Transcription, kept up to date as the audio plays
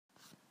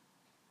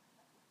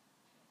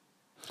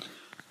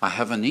I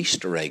have an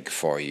Easter egg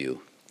for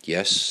you.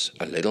 Yes,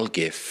 a little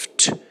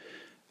gift.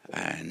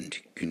 And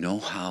you know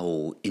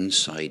how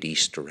inside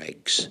Easter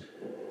eggs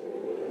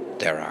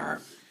there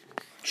are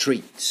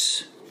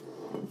treats.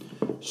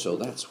 So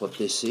that's what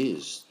this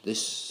is.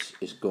 This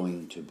is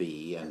going to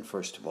be, and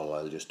first of all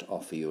I'll just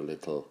offer you a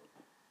little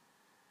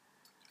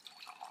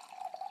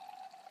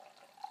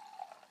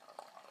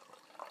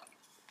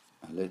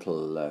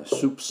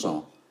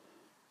soupçon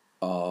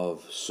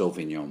of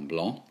Sauvignon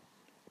Blanc.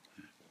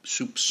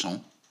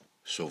 Soupçon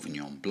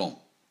Sauvignon Blanc.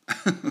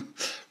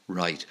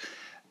 Right.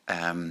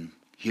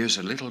 Here's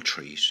a little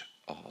treat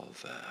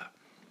of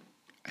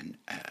an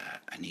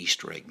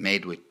Easter egg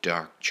made with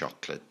dark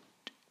chocolate,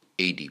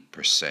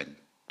 80%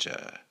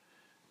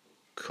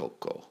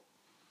 cocoa.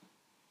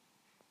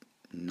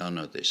 None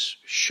of this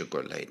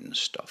sugar-laden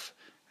stuff.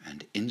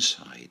 And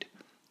inside,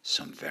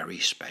 some very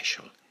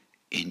special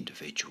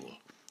individual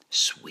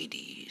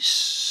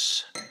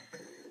sweeties.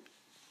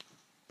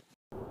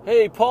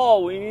 Hey,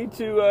 Paul, we need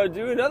to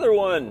do another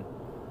one.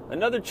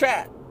 Another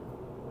chat.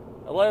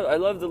 I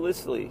love the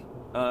Listly.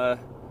 I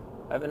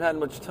haven't had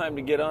much time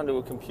to get onto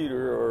a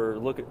computer or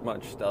look at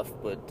much stuff,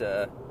 but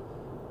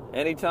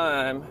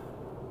anytime.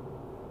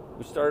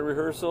 We started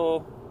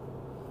rehearsal.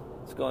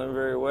 It's going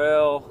very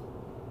well.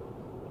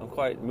 I'm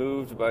quite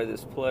moved by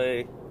this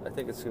play. I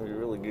think it's going to be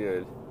really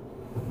good.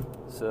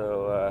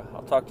 So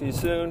I'll talk to you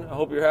soon. I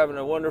hope you're having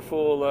a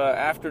wonderful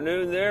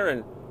afternoon there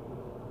in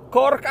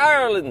Cork,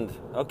 Ireland.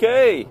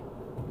 Okay.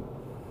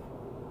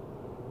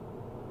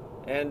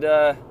 And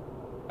I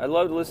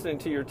loved listening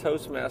to your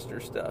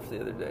Toastmaster stuff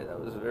the other day. That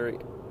was very,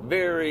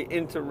 very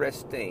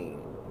interesting.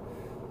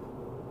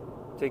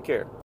 Take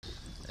care.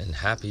 And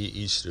happy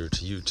Easter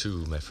to you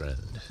too, my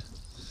friend.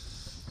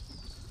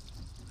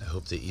 I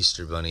hope the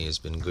Easter Bunny has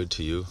been good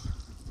to you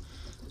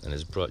and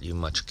has brought you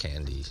much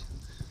candy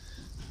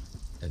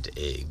and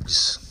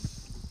eggs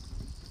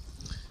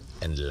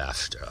and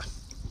laughter.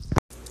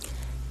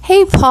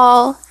 Hey,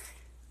 Paul.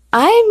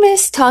 I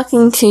miss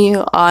talking to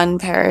you on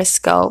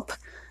Periscope.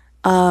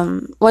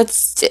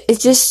 It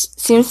just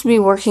seems to be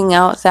working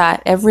out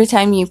that every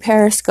time you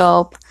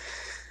Periscope,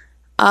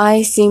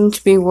 I seem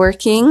to be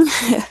working,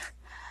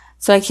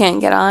 so I can't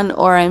get on,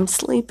 or I'm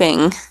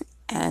sleeping,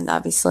 and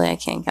obviously I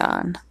can't get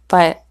on.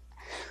 But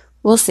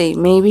we'll see.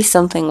 Maybe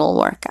something will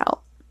work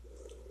out.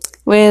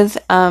 With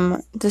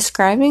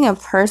describing a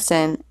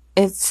person,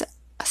 it's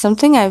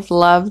something I've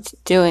loved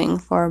doing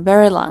for a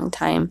very long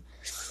time,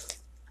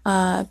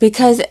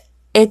 because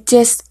it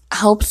just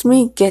helps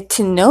me get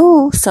to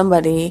know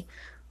somebody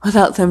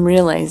without them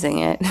realizing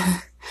it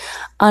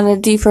on a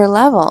deeper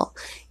level.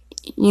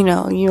 You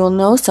know, you'll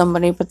know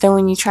somebody, but then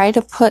when you try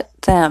to put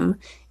them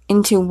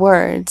into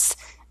words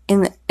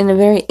in a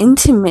very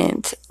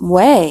intimate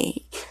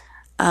way,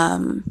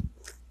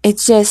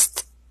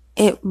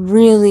 it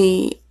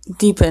really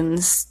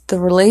deepens the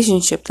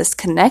relationship, this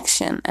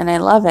connection, and I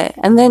love it.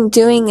 And then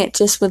doing it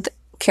just with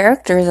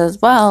characters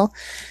as well.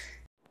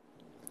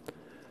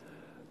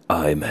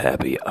 I'm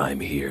happy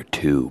I'm here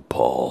too,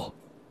 Paul.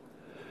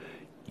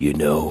 You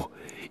know,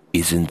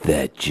 isn't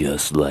that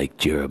just like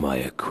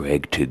Jeremiah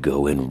Craig to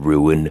go and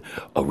ruin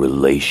a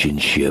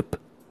relationship?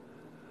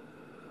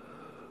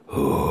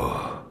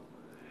 Oh,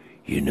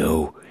 you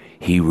know,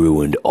 he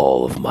ruined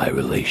all of my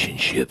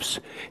relationships,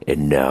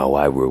 and now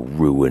I will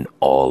ruin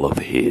all of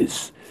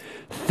his.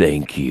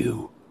 Thank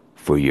you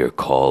for your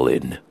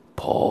call-in,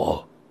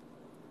 Paul.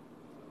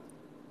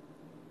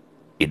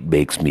 It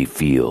makes me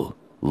feel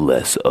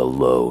less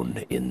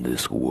alone in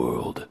this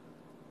world.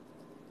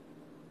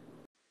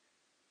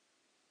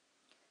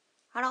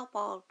 Hello,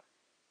 Paul.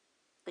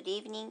 Good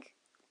evening.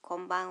 こ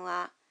んばん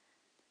は.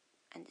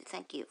 And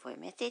thank you for your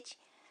message.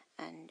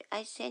 And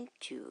I sent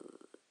you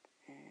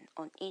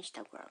on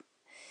Instagram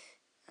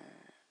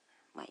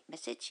my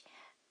message.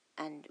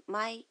 And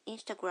my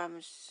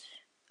Instagram's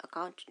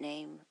account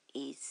name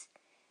is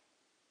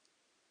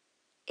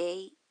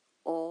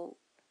AOMORIGAERU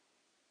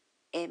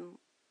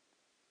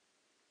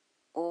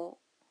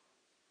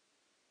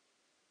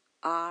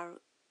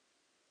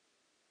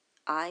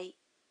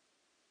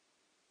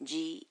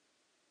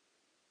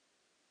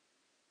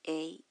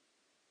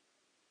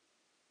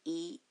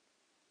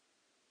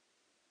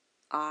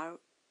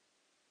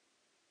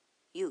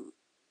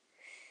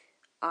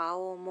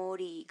青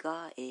森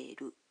ガエ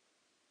ル。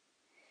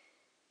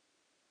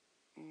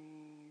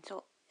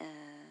So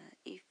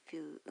if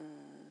you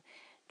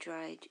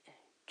tried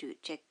to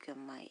check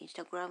my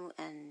Instagram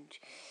and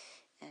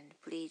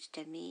please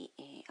tell me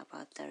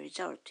about the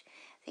result.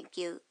 Thank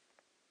you.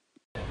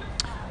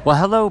 Well,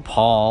 hello,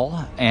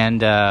 Paul.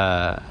 And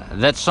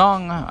that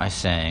song I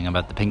sang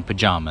about the pink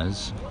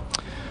pajamas,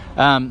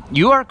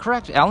 you are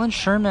correct. Alan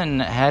Sherman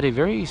had a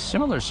very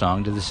similar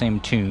song to the same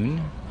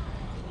tune.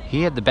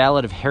 He had the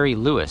ballad of Harry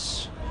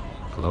Lewis.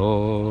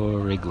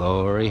 Glory,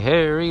 glory,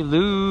 Harry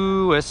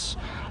Lewis.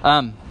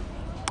 But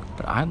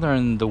I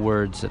learned the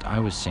words that I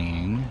was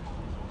singing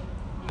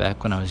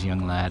back when I was a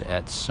young lad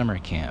at summer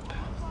camp.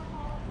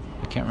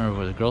 I can't remember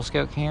if it was a Girl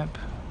Scout camp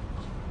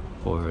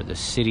or the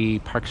city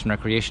Parks and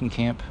Recreation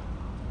camp.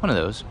 One of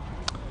those.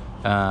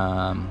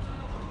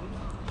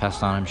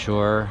 Passed on, I'm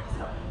sure,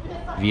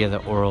 via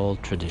the oral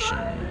tradition.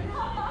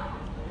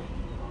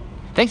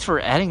 Thanks for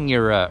adding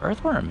your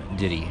Earthworm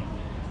ditty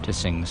to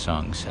Sing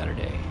Song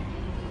Saturday.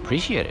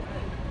 Appreciate it.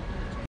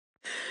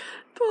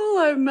 Paul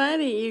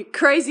O'Malley, you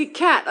crazy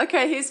cat.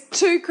 Okay, here's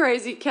 2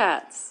 crazy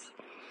cats.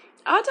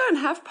 I don't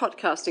have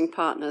podcasting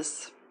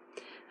partners.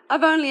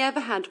 I've only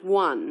ever had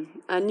one,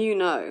 and you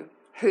know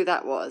who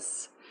that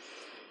was.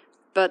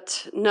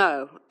 But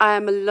no, I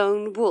am a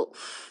lone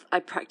wolf. I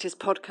practice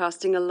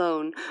podcasting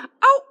alone.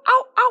 Ow,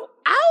 ow, ow,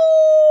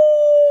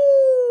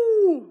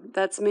 ow!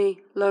 That's me,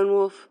 lone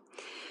wolf.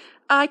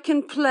 I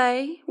can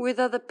play with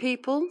other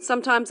people.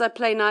 Sometimes I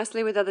play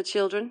nicely with other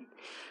children.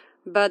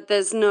 But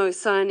there's no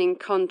signing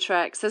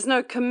contracts. There's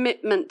no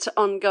commitment to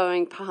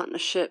ongoing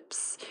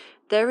partnerships.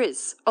 There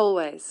is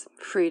always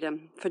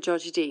freedom for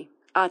Georgie D,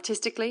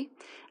 artistically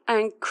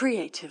and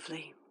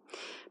creatively.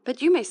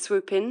 But you may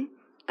swoop in,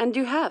 and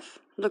you have.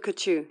 Look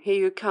at you, here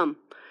you come,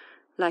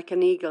 like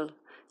an eagle.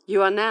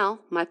 You are now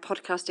my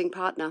podcasting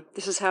partner.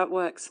 This is how it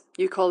works.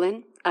 You call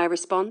in, I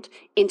respond.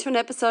 Into an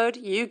episode,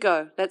 you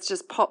go. Let's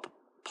just pop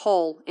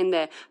Paul in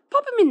there.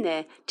 Pop him in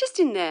there, just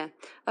in there.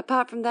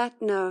 Apart from that,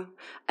 no.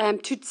 I am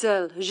toute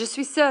seule. Je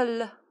suis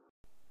seule.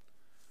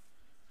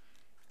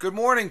 Good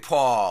morning,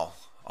 Paul.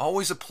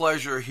 Always a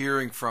pleasure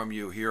hearing from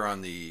you here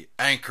on the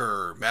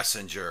Anchor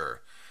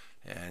Messenger.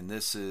 And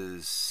this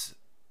is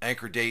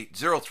Anchor date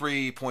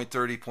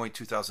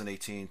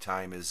 03.30.2018.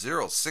 Time is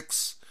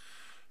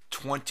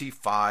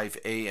 06:25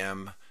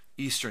 a.m.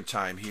 Eastern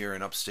Time here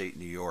in upstate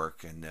New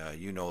York. And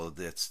you know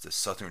that's the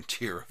southern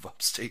tier of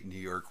upstate New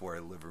York where I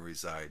live and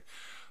reside.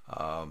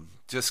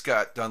 Just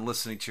got done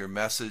listening to your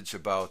message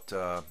about,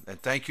 and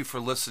thank you for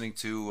listening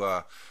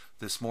to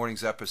this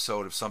morning's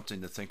episode of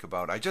Something to Think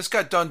About. I just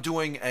got done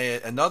doing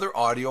another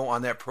audio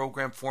on that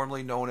program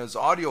formerly known as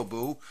Audio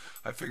Boo.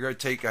 I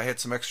figured I had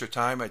some extra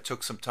time. I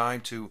took some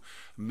time to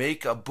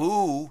make a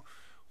boo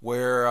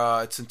where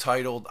it's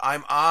entitled,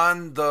 I'm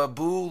on the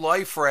Boo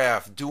Life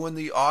Raft doing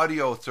the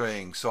audio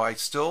thing. So I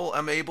still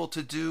am able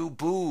to do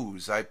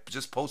boos. I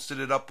just posted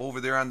it up over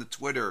there on the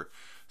Twitter.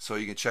 So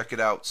you can check it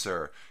out,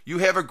 sir. You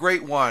have a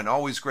great one.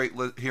 Always great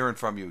hearing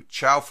from you.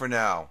 Ciao for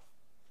now.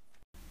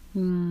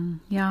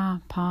 Yeah,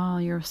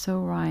 Paul, you're so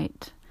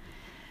right.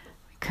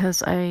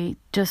 Because I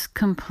just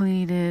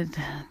completed,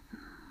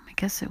 I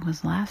guess it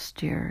was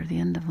last year, the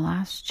end of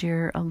last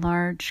year, a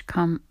large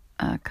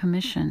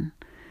commission.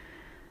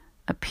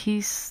 A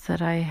piece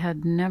that I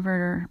had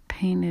never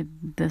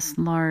painted this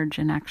large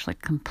and actually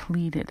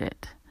completed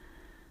it.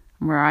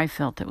 Where I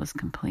felt it was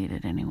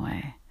completed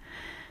anyway.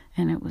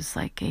 And it was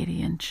like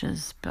 80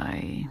 inches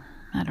by,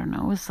 I don't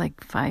know, it was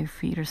like 5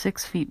 feet or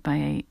 6 feet by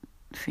 8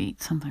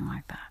 feet, something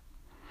like that.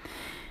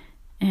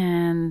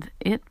 And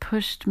it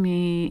pushed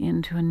me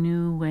into a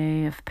new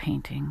way of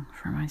painting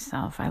for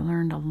myself. I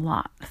learned a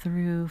lot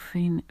through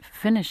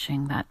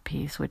finishing that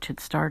piece, which had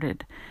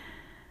started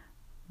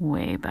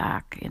way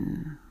back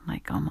in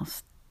like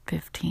almost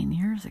 15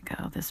 years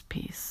ago, this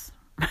piece.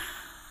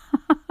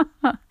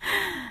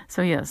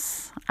 So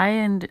yes, I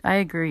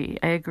agree.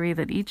 I agree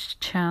that each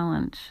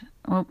challenge,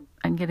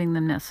 I'm getting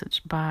the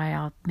message by,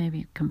 I'll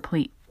maybe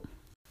complete.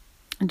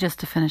 And just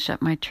to finish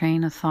up my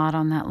train of thought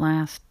on that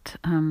last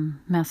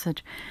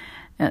message,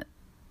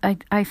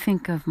 I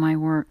think of my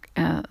work,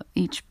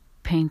 each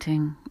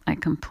painting I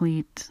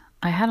complete.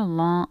 I had a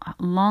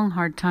long,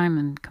 hard time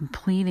in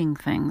completing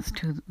things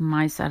to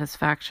my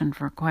satisfaction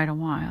for quite a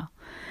while.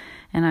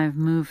 And I've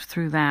moved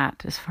through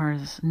that as far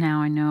as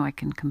now I know I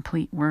can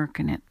complete work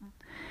in it.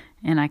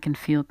 And I can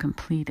feel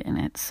complete in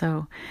it.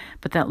 So,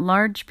 but that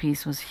large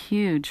piece was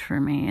huge for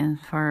me as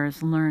far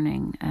as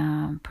learning,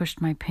 pushed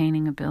my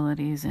painting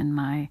abilities and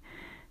my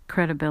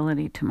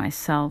credibility to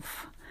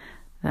myself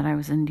that I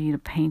was indeed a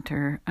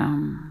painter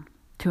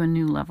to a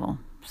new level.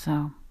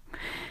 So,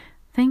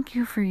 thank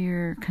you for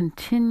your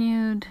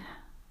continued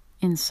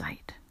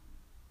insight.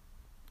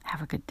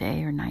 Have a good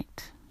day or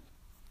night.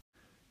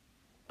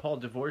 Paul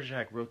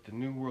Dvorak wrote the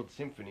New World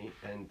Symphony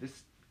and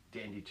this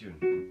dandy tune.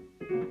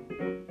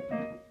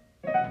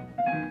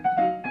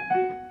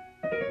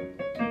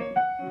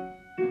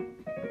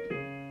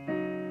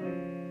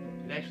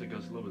 It actually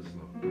goes a little bit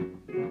slow.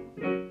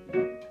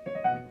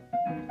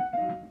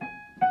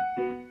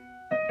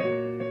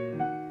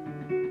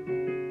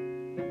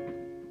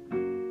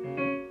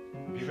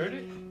 Have you heard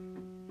it?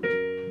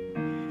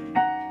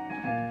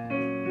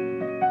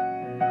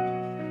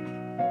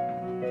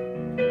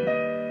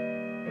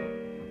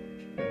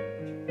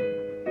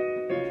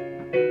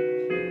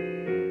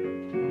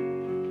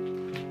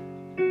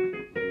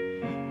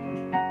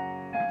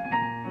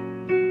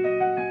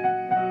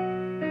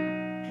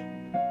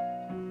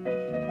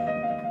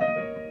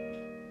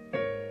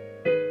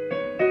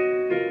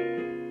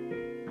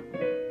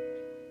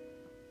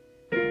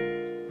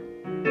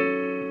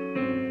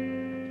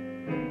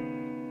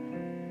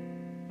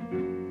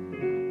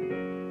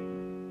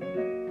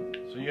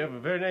 Have a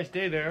very nice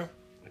day there.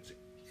 It's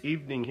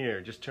evening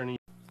here, just turning.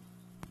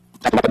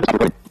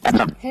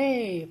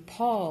 Hey,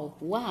 Paul.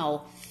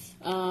 Wow.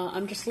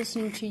 I'm just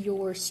listening to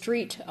your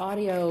street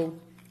audio.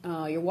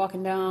 You're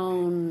walking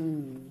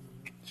down...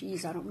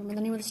 Geez, I don't remember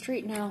the name of the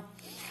street now.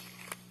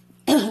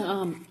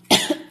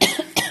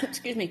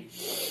 Excuse me.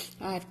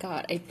 I've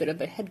got a bit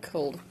of a head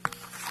cold.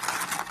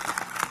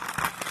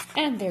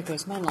 And there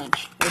goes my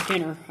lunch, or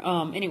dinner.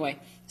 Anyway,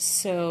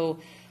 so,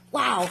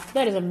 wow,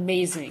 that is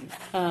amazing.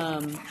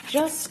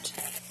 Just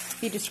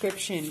the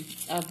description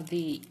of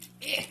the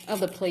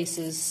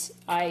places,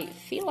 I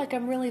feel like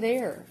I'm really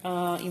there.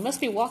 You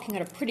must be walking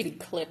at a pretty good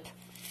clip.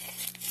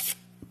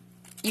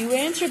 You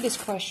answered this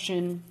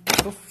question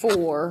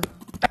before,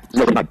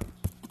 and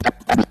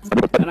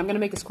I'm going to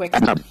make this quick.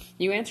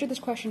 You answered this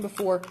question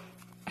before.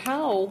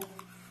 How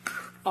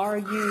are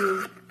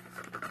you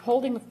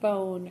holding the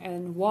phone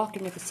and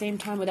walking at the same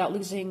time without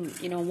losing,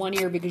 one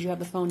ear because you have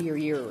the phone to your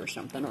ear or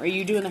something? Or are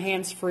you doing the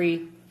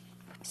hands-free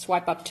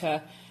swipe up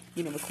to,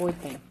 record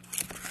thing?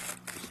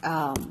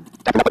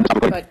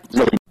 But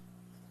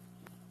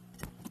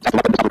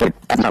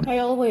I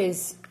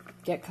always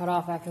get cut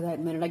off after that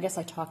minute. I guess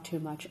I talk too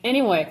much.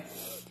 Anyway,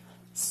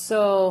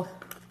 so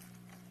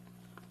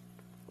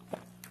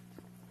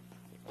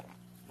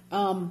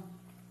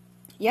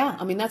yeah,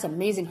 I mean, that's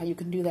amazing how you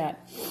can do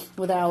that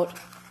without,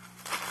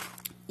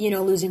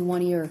 losing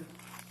one ear,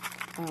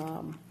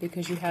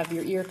 because you have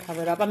your ear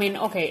covered up. I mean,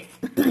 okay,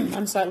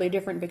 I'm slightly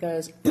different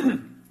because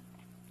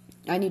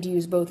I need to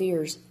use both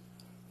ears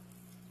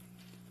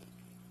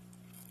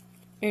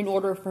in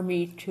order for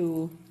me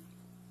to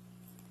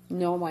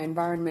know my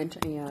environment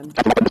and,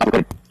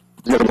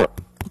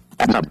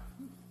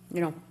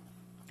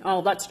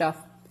 all that stuff.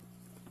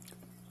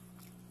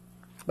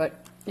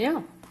 But,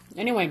 yeah,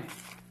 anyway,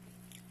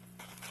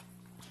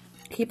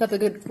 keep up the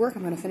good work.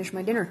 I'm going to finish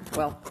my dinner.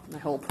 Well, I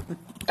hope.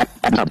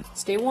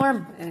 Stay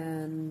warm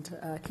and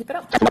keep it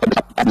up.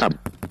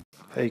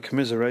 Hey,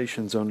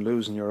 commiserations on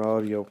losing your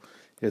audio.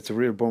 It's a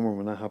real bummer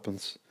when that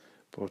happens.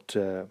 But,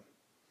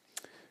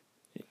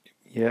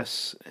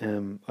 yes,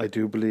 I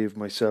do believe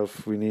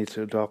myself we need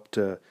to adopt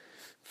a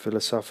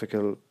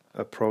philosophical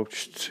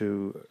approach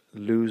to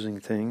losing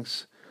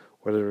things,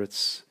 whether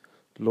it's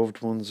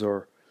loved ones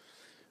or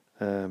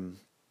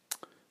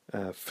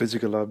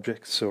physical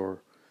objects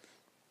or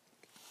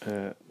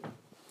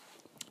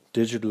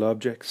digital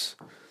objects.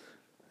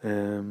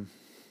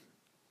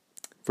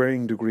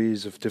 Varying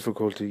degrees of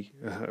difficulty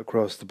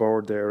across the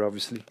board there,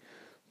 obviously.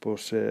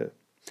 But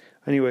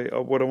anyway,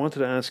 what I wanted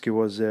to ask you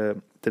was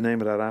the name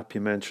of that app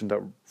you mentioned,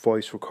 that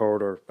voice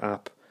recorder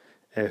app.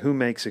 Who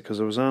makes it? Because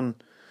I was on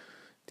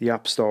the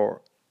App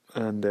Store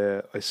and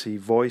I see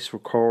Voice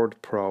Record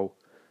Pro,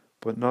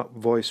 but not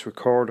Voice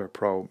Recorder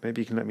Pro.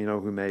 Maybe you can let me know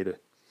who made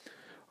it.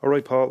 All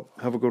right, Paul,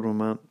 have a good one,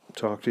 man.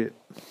 Talk to you.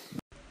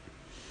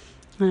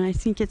 And I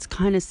think it's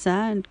kind of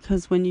sad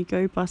because when you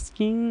go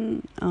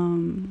busking,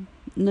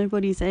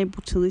 nobody's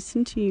able to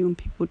listen to you and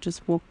people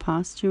just walk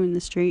past you in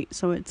the street.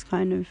 So it's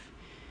kind of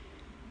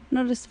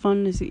not as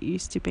fun as it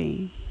used to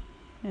be.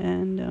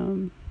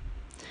 And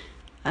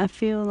I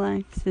feel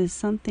like there's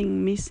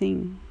something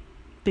missing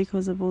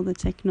because of all the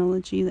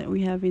technology that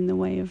we have in the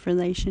way of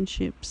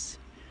relationships.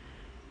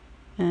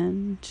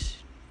 And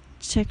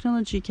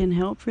technology can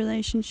help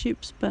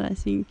relationships, but I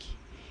think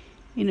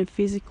in a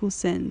physical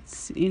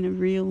sense, in a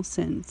real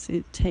sense,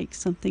 it takes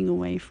something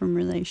away from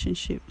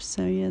relationships.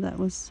 So yeah, that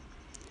was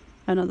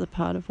another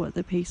part of what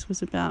the piece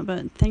was about.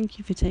 But thank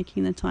you for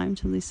taking the time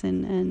to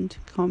listen and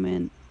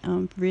comment.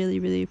 Really,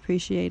 really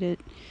appreciate it.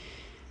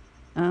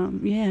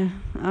 You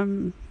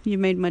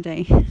made my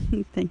day.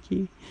 Thank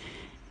you.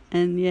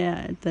 And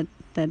yeah,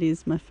 that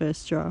is my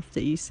first draft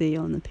that you see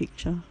on the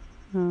picture.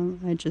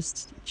 I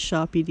just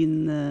sharpied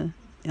in the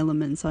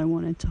elements I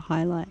wanted to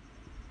highlight.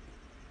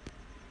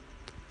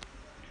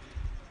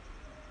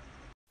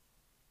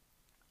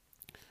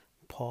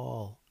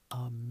 Paul,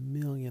 a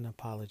million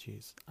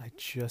apologies. I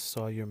just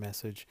saw your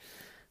message.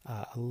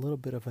 A little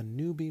bit of a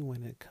newbie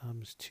when it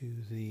comes to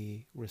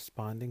the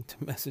responding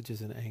to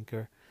messages in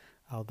Anchor,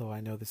 although I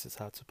know this is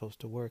how it's supposed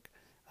to work.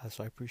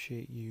 So I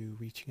appreciate you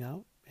reaching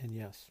out, and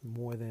yes,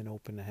 more than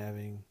open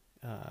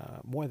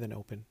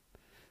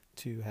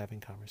to having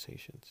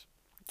conversations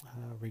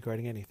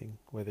regarding anything,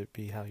 whether it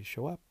be how you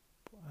show up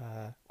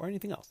or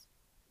anything else.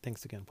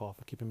 Thanks again, Paul,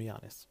 for keeping me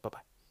honest. Bye-bye.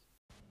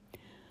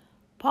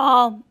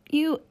 Paul,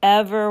 you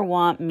ever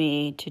want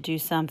me to do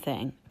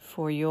something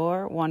for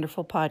your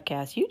wonderful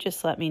podcast, you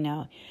just let me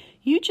know.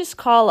 You just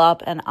call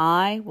up and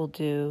I will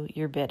do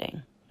your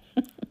bidding.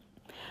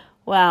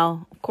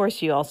 Well, of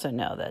course, you also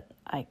know that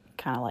I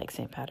kind of like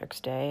St.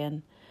 Patrick's Day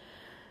and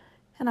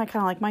I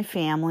kind of like my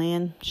family.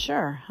 And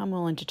sure, I'm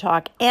willing to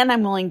talk and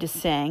I'm willing to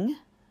sing,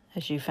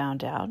 as you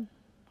found out.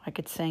 I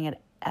could sing it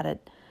at a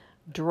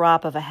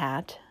drop of a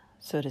hat,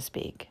 so to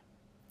speak.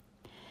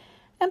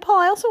 And Paul,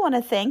 I also want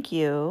to thank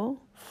you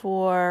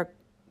for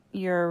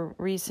your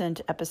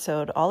recent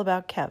episode all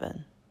about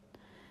Kevin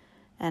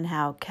and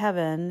how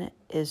Kevin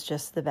is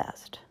just the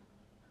best.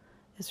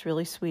 It's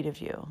really sweet of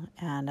you,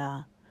 and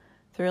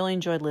thoroughly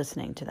enjoyed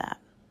listening to that.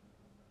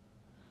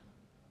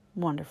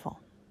 Wonderful.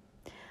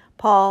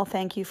 Paul,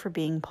 thank you for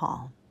being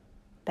Paul.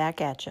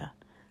 Back at you.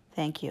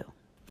 Thank you.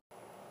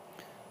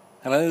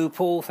 Hello,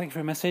 Paul. Thank you for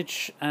your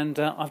message. And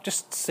I've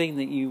just seen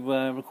that you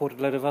recorded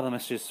a load of other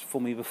messages for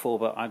me before,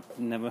 but I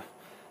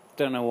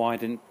don't know why I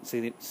didn't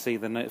see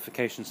the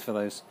notifications for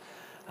those.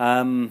 So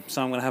I'm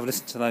going to have a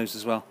listen to those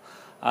as well.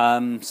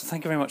 So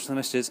thank you very much for the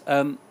messages.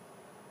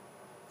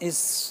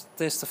 Is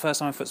this the first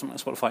time I've put something on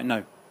Spotify?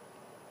 No,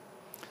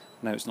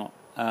 it's not.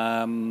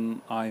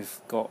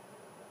 I've got,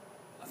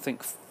 I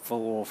think, 4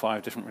 or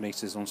 5 different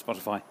releases on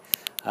Spotify,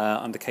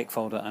 under Cake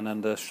Folder and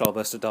under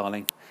Starburster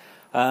Darling.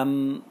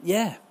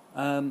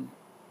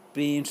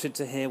 Be interested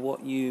to hear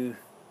what you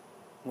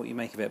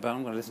make of it, but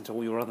I'm going to listen to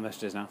all your other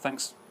messages now.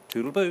 Thanks.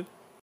 Toodle-boo.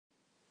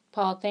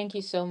 Paul, thank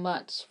you so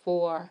much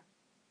for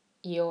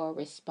your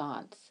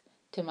response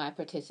to my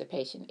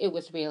participation. It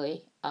was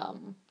really,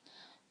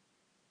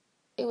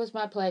 it was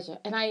my pleasure,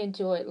 and I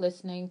enjoyed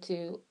listening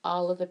to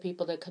all of the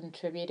people that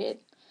contributed.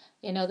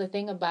 You know, the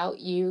thing about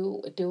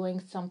you doing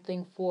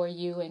something for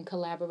you in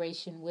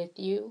collaboration with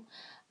you,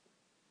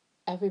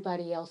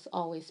 everybody else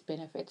always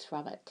benefits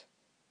from it.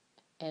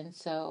 And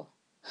so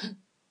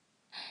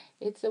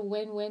it's a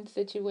win-win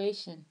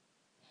situation.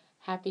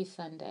 Happy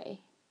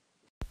Sunday.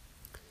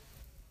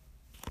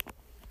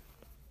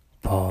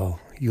 Paul,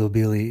 you'll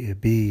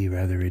be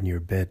rather in your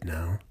bed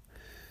now.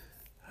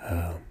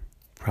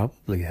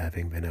 Probably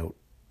having been out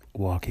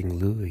walking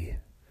Louis.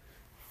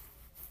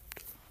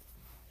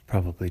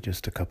 Probably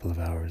just a couple of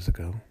hours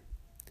ago.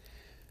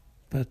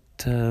 But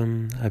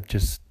I've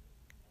just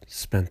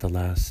spent the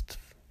last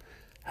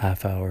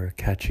half hour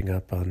catching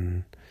up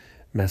on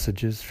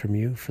messages from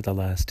you for the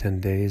last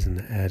 10 days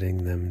and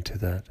adding them to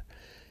that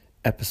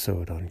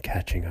episode on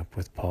catching up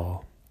with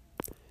Paul.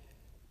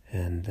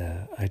 And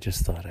I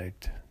just thought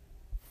I'd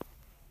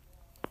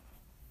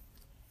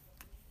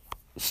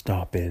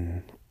stop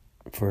in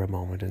for a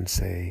moment and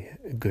say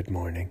good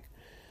morning.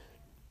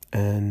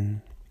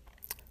 And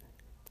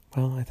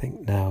well, I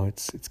think now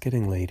it's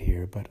getting late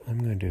here, but I'm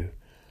going to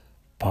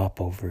pop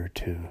over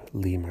to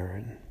Lemur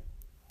and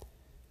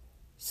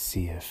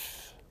see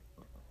if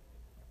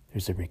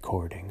there's a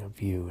recording of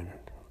you and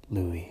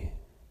Louis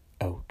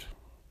out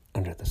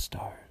under the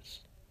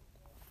stars.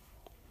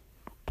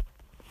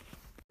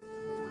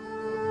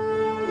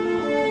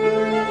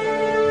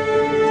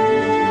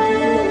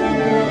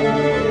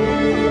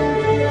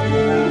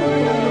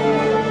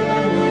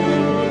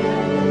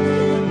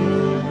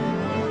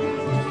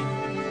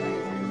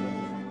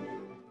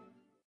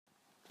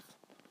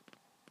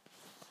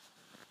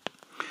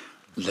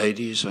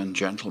 Ladies and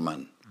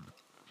gentlemen,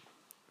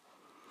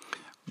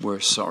 we're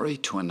sorry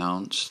to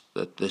announce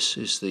that this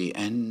is the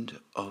end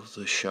of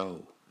the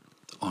show.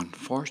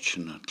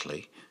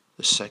 Unfortunately,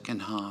 the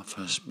second half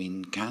has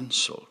been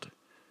cancelled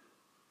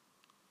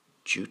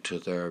due to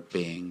there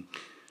being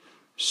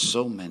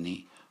so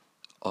many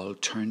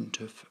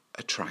alternative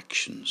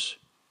attractions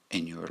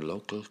in your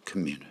local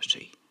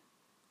community.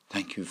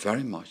 Thank you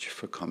very much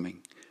for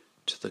coming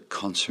to the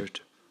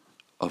Concert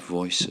of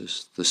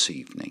Voices this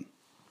evening.